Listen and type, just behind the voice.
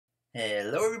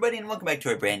Hello everybody and welcome back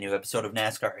to a brand new episode of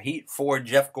NASCAR Heat 4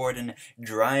 Jeff Gordon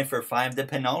Drive for 5, the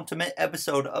penultimate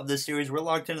episode of this series. We're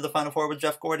locked into the final 4 with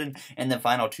Jeff Gordon, and the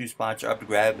final 2 spots are up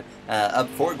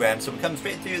for grabs. So we come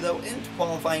straight through though into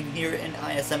qualifying here in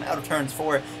ISM out of turns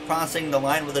 4, crossing the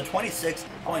line with a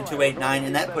 26.289,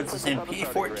 and that puts us in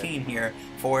P14 here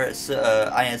for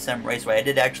ISM Raceway. I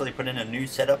did actually put in a new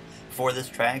setup for this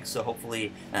track, so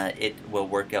hopefully it will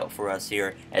work out for us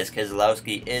here, as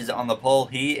Keselowski is on the pole.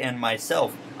 He and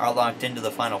myself are locked into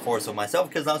the final 4, so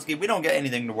myself, Keselowski, we don't get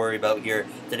anything to worry about here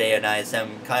today at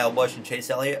ISM. Kyle Busch and Chase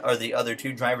Elliott are the other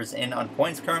 2 drivers in on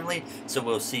points currently, so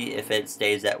we'll see if it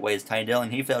stays that way. As Ty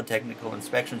Dillon, he failed technical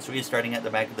inspection, so he's starting at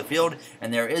the back of the field,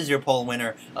 and there is your pole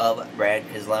winner of Brad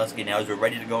Keselowski. Now as we're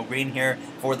ready to go green here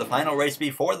for the final race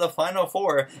before the final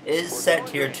 4 is set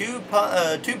here. Two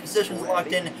positions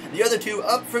locked in, the other 2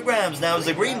 up for grabs. Now as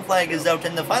the green flag is out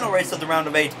and the final race of the round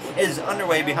of 8 is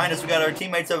underway. Behind us we got our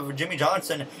teammates of Jimmy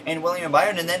Johnson and William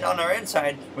Byron, and then on our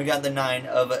inside we got the 9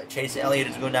 of Chase Elliott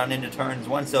as we go down into turns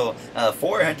 1. So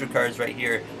 400 cars right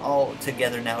here all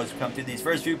together now as we come through these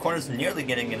first few corners, nearly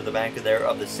getting into the back of there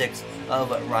of the 6 of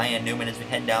Ryan Newman as we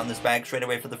head down this back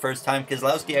straightaway for the first time.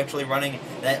 Keselowski actually running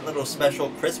that little special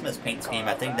Christmas paint scheme.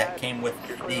 I think that came with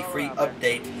the free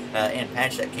update and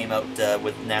patch that came out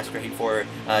with NASCAR Heat 4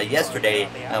 yesterday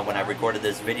when I recorded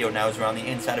this video. Now as we're on the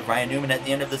inside of Ryan Newman at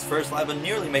the end of this first lap, and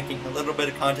nearly making a little bit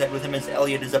of contact with him as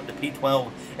Elliott is up to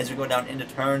P12 as we go down into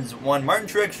turns 1. Martin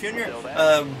Truex Jr.,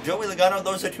 Joey Logano,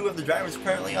 those are 2 of the drivers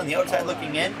currently on the outside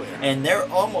looking in, and they're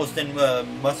almost in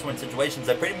must-win situations.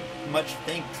 I pretty much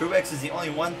think Truex is the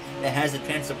only one that has a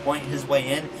chance to point his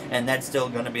way in, and that's still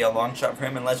going to be a long shot for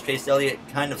him unless Chase Elliott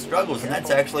kind of struggles, and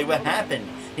that's actually what happened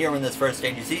here in this first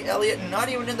stage. You see Elliott not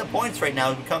even in the points right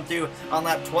now. As we come through on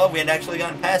lap 12, we had actually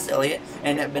gone past Elliott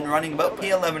and have been running about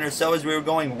P11 or so as we were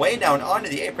going way down onto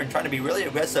the apron, trying to be really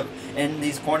aggressive in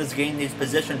these corners, gain these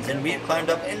positions, and we had climbed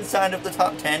up inside of the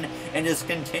top 10 and just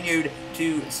continued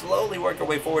to slowly work our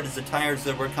way forward as the tires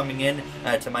that were coming in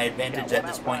to my advantage at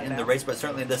this point in the race. But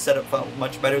certainly this setup felt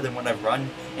much better than what I've run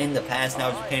in the past.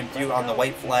 Now as we came through on the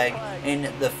white flag in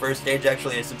the first stage,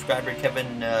 actually a subscriber,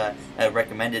 Kevin,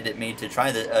 recommended it me to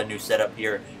try the new setup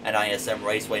here at ISM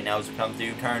Raceway. Now as we come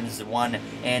through turns 1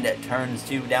 and turns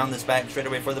 2 down this back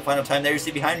straightaway for the final time. There you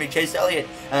see behind me Chase Elliott,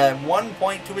 1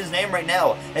 point to his name right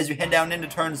now as we head down into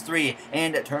turns 3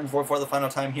 and turn 4 for the final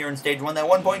time here in stage 1. That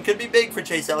 1 point could be big for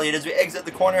Chase Elliott as we exit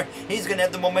the corner. He's going to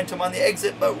have the momentum on the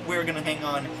exit, but we're going to hang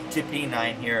on to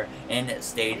P9 here in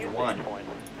stage 1.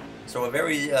 So a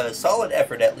very solid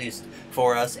effort, at least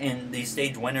for us, in the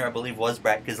stage winner, I believe, was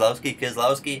Brad Keselowski.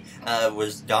 Keselowski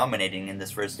was dominating in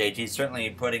this first stage. He's certainly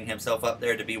putting himself up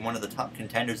there to be one of the top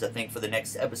contenders, I think, for the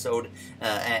next episode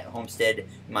at Homestead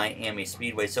Miami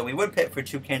Speedway. So we would pit for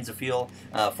 2 cans of fuel,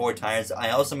 4 tires.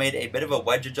 I also made a bit of a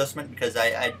wedge adjustment because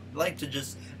I like to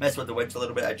just mess with the wedge a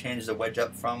little bit. I changed the wedge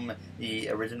up from the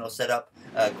original setup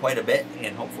quite a bit,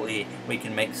 and hopefully we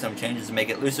can make some changes to make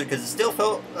it looser because it still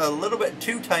felt a little bit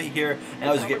too tight here.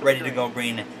 Now as we get ready to go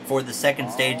green for the second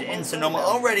stage in Sonoma.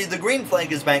 Already the green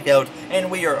flag is back out,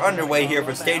 and we are underway here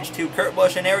for stage 2. Kurt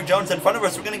Busch and Eric Jones in front of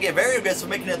us. We're going to get very aggressive,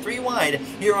 making it 3 wide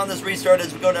here on this restart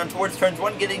as we go down towards turns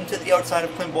 1, getting to the outside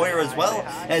of Clint Boyer as well.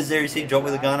 As there you see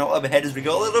Joey Logano up ahead as we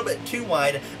go a little bit too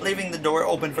wide, leaving the door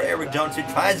open for Eric Jones, who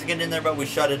tries to get in there, but we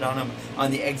shut it on him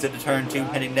on the exit of turn 2,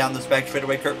 heading down this back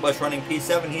straightaway. Kurt Busch running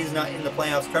P7. He's not in the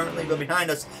playoffs currently, but behind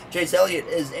us Chase Elliott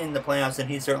is in the playoffs, and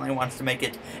he certainly wants to make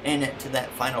it into that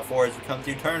final 4 as we come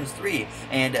through turns 3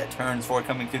 and turns 4,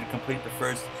 coming through to complete the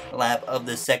first lap of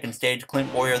the second stage.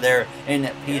 Clint Boyer there in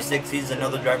P6. He's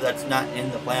another driver that's not in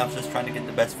the playoffs, just trying to get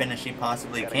the best finish he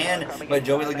possibly can. But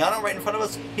Joey Logano right in front of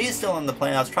us, he's still in the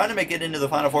playoffs, trying to make it into the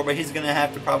final 4, but he's going to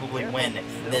have to probably win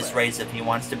this race if he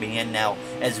wants to be in now,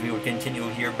 as we would continue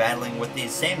here battling with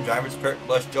these same drivers. Kurt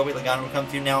Busch, Joey Logano will come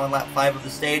through now on lap 5 of the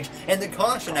stage, and the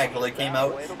caution actually came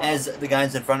out as the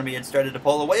guys in front of me had started to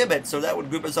pull away a bit, so that would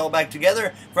group us all back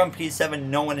together. From P7,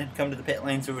 no one had come to the pit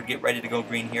lane, so we would get ready to go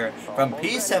green here. From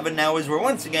P7 now, as we're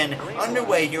once again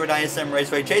underway here at ISM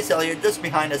Raceway. Chase Elliott just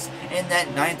behind us in that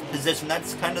 9th position.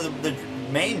 That's kind of the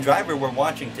main driver we're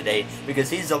watching today, because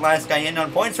he's the last guy in on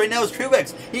points right now. Is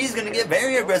Truex. He's going to get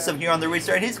very aggressive here on the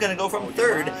restart. He's going to go from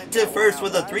 3rd to 1st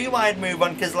with a 3-wide move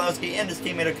on Keselowski and his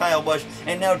teammate Kyle Busch,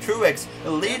 and now Truex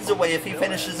leads the way. If he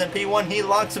finishes in P1, he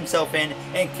locks himself in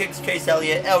and kicks Chase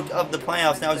Elliott out of the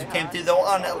playoffs. Now as we came through though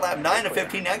on lap 9 of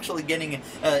 15, actually getting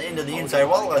into the inside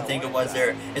wall, I think it was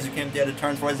there, as we came through the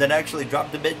turns 4, that actually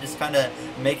dropped a bit, just kind of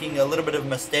making a little bit of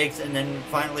mistakes, and then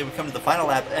finally we come to the final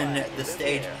lap and the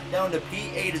stage down to P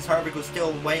P8 as Harvick was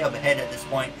still way up ahead at this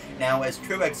point. Now as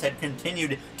Truex had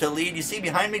continued to lead, you see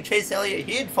behind me Chase Elliott,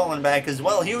 he had fallen back as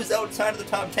well. He was outside of the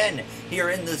top 10 here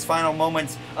in this final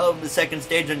moments of the second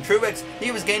stage, and Truex,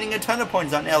 he was gaining a ton of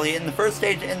points on Elliott in the first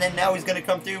stage, and then now he's going to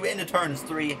come through into turns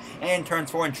 3 and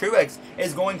turns 4, and Truex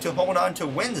is going to hold on to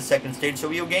win the second stage, so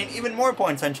he'll gain even more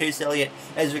points on Chase Elliott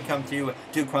as we come through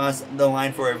to cross the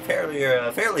line for a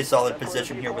fairly solid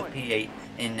position here with P8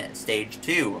 in stage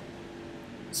 2.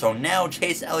 So now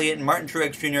Chase Elliott and Martin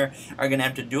Truex Jr. are going to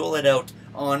have to duel it out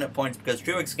on points, because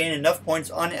Truex gained enough points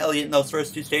on Elliott in those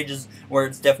first 2 stages where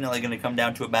it's definitely going to come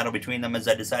down to a battle between them, as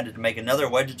I decided to make another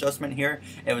wedge adjustment here.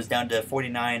 It was down to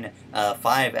 49.5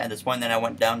 at this point, then I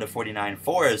went down to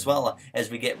 49.4 as well as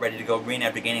we get ready to go green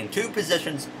after gaining 2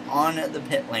 positions on the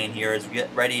pit lane here as we get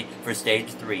ready for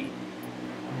stage 3.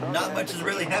 Not much has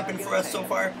really happened for us so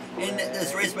far in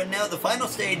this race, but now the final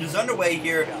stage is underway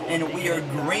here, and we are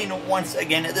green once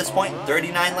again at this point.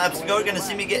 39 laps to go. You're going to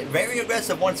see me get very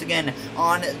aggressive once again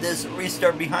on this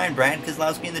restart behind Brad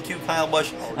Keselowski and the 2 Kyle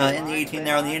Busch in the 18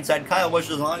 there on the inside. Kyle Busch,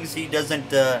 as long as he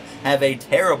doesn't have a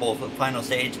terrible final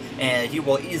stage, and he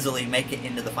will easily make it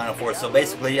into the final 4. So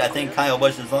basically, I think Kyle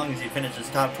Busch, as long as he finishes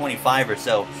top 25 or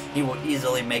so, he will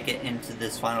easily make it into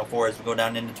this final 4 as we go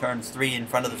down into turns 3 in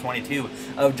front of the 22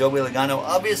 of Joey Logano.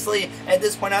 Obviously, at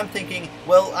this point, I'm thinking,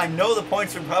 well, I know the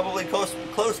points are probably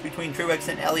close between Truex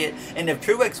and Elliott, and if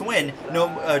Truex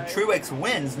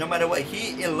wins, no matter what,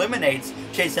 he eliminates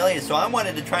Chase Elliott. So I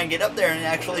wanted to try and get up there and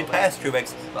actually pass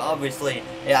Truex, but obviously,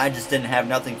 yeah, I just didn't have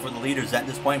nothing for the leaders at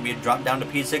this point. We had dropped down to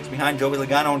P6 behind Joey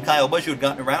Logano and Kyle Busch, who had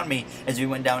gotten around me as we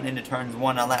went down into turns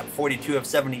 1 on lap 42 of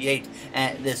 78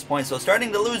 at this point. So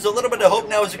starting to lose a little bit of hope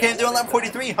now as we came through on lap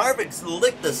 43. Harvick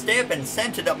licked the stamp and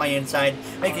sent it up my inside,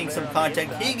 making some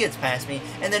contact. He gets past me,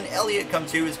 and then Elliott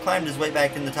comes through, has climbed his way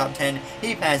back in the top 10.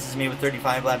 He passes me with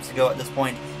 35 laps to go at this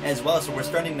point as well, so we're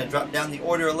starting to drop down the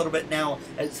order a little bit now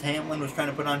as Hamlin was trying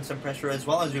to put on some pressure as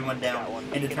well as we went down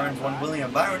into turns 1.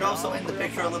 William Byron also in the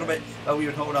picture a little bit, but we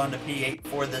would hold on to P8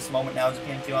 for this moment now as we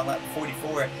came through on lap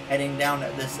 44, heading down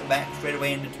this back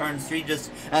straightaway into turns 3.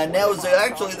 Just now as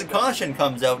actually the caution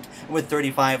comes out with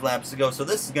 35 laps to go, so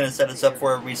this is going to set us up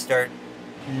for a restart.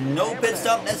 No pit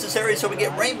stop necessary, so we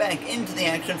get right back into the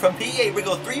action from P8. We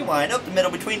go 3 wide up the middle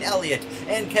between Elliott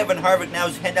and Kevin Harvick. Now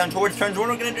as we head down towards turns 1,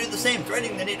 we're going to do the same,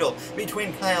 threading the needle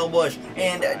between Kyle Busch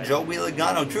and Joey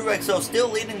Logano. Truex still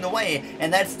leading the way,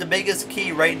 and that's the biggest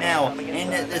key right now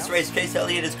in this race. Chase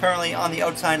Elliott is currently on the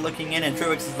outside looking in, and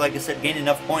Truex is, like I said, gaining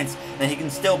enough points that he can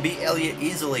still beat Elliott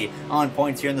easily on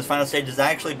points here in this final stage. As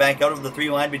I actually back out of the 3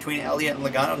 wide between Elliott and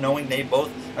Logano, knowing they both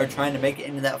are trying to make it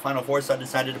into that final 4, so I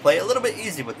decided to play a little bit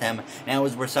easy with them. Now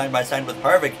as we're side by side with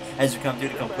Harvick as we come through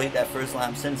to complete that first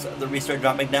lap since the restart,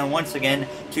 dropping down once again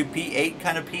to P8.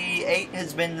 P8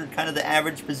 has been kind of the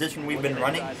average position we've been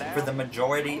running for the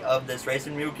majority of this race,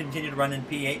 and we will continue to run in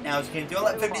P8 now as we came through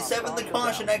lap 57. The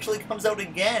caution actually comes out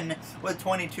again with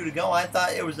 22 to go. I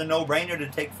thought it was a no-brainer to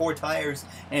take 4 tires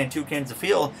and 2 cans of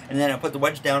fuel and then I put the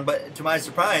wedge down, but to my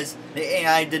surprise, the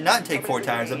AI did not take 4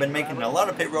 tires. I've been making a lot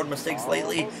of pit road mistakes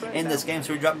lately in this game,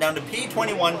 so we dropped down to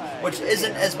P21, which isn't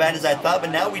as bad as I thought,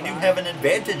 but now we do have an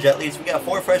advantage at least. We got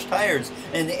 4 fresh tires,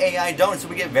 and the AI don't, so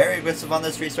we get very aggressive on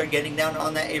this restart, getting down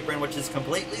on that apron, which is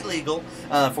completely legal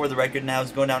for the record. Now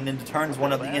is going down into turns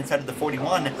 1 of the inside of the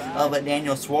 41 of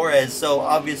Daniel Suarez, so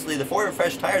obviously the 4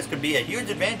 fresh tires could be a huge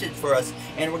advantage for us,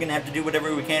 and we're going to have to do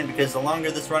whatever we can, because the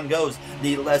longer this run goes,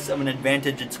 the less of an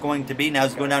advantage it's going to be. Now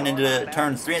is going down into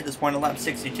turns 3 at this point on lap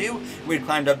 62. We'd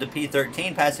climbed up to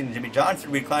P13, passing Jimmy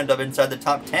Johnson. We climbed up inside the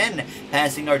top 10,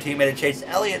 passing our teammate Chase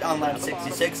Elliott on lap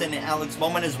 66 and Alex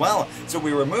Bowman as well. So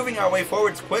we were moving our way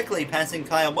forwards quickly, passing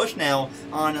Kyle Busch now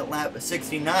on lap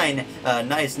 69.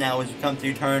 Nice now as we come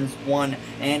through turns 1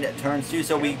 and turns 2.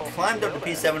 So we climbed up to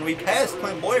P7. We passed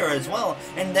Clint Boyer as well,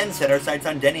 and then set our sights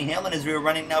on Denny Hamlin as we were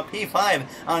running now P5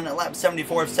 on lap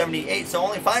 74 of 78. So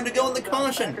only 5 to go, and the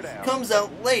caution comes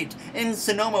out late in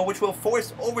Sonoma, which will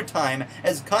force overtime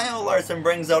as Kyle Larson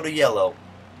brings out a yellow.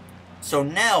 So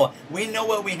now, we know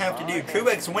what we have to do.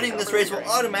 Truex winning this race will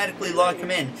automatically lock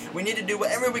him in. We need to do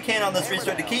whatever we can on this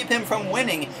restart to keep him from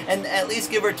winning, and at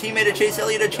least give our teammate Chase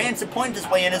Elliott a chance to point his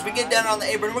way in. As we get down on the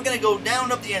apron, we're going to go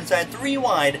down up the inside, 3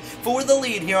 wide, for the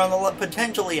lead here on the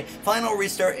potentially final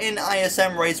restart in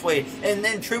ISM Raceway. And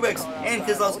then Truex and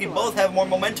Keselowski both have more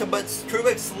momentum, but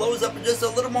Truex slows up just a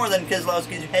little more than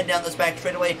Keselowski as we head down this back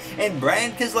straightaway, and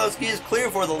Brad Keselowski is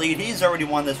clear for the lead. He's already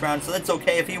won this round, so that's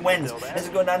okay if he wins. As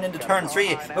we go down into turn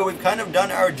 3, but we've kind of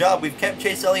done our job. We've kept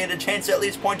Chase Elliott a chance to at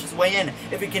least punch his way in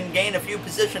if he can gain a few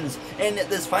positions in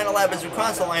this final lap. As we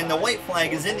cross the line, the white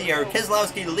flag is in the air.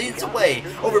 Keselowski leads away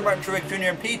over Martin Truex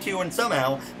Jr. in P2, and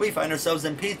somehow we find ourselves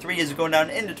in P3 as we go down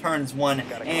into turns 1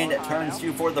 and turns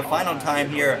 2 for the final time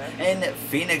here in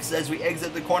Phoenix as we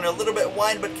exit the corner a little bit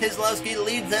wide, but Keselowski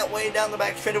leads that way down the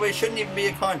back straightaway. Shouldn't even be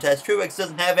a contest. Truex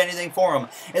doesn't have anything for him.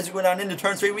 As we go down into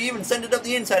turn 3, we even send it up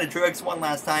the inside of Truex one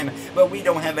last time, but we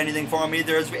don't have anything for him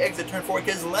either. As we exit turn 4,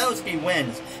 Keselowski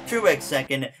wins. Truex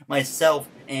second, myself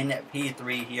in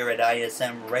P3 here at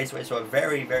ISM Raceway. So a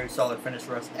very, very solid finish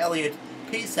for us. Elliott,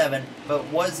 P7, but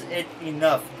was it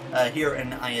enough here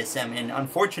in ISM? And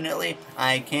unfortunately,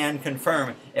 I can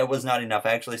confirm it was not enough.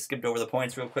 I actually skipped over the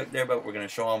points real quick there, but we're going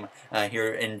to show them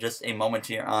here in just a moment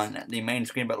here on the main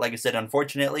screen. But like I said,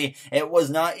 unfortunately, it was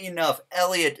not enough.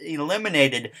 Elliott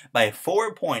eliminated by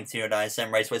 4 points here at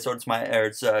ISM Raceway. So it's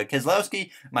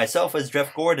Keselowski, myself as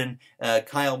Jeff Gordon,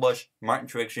 Kyle Busch, Martin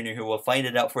Truex Jr., who will fight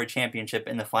it out for a championship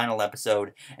in the final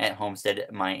episode at Homestead,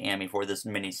 Miami for this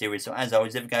mini-series. So as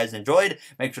always, if you guys enjoyed,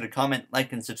 make sure to comment,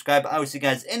 like, and subscribe. I will see you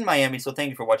guys in Miami. So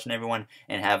thank you for watching, everyone,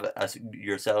 and have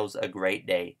yourselves a great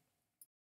day.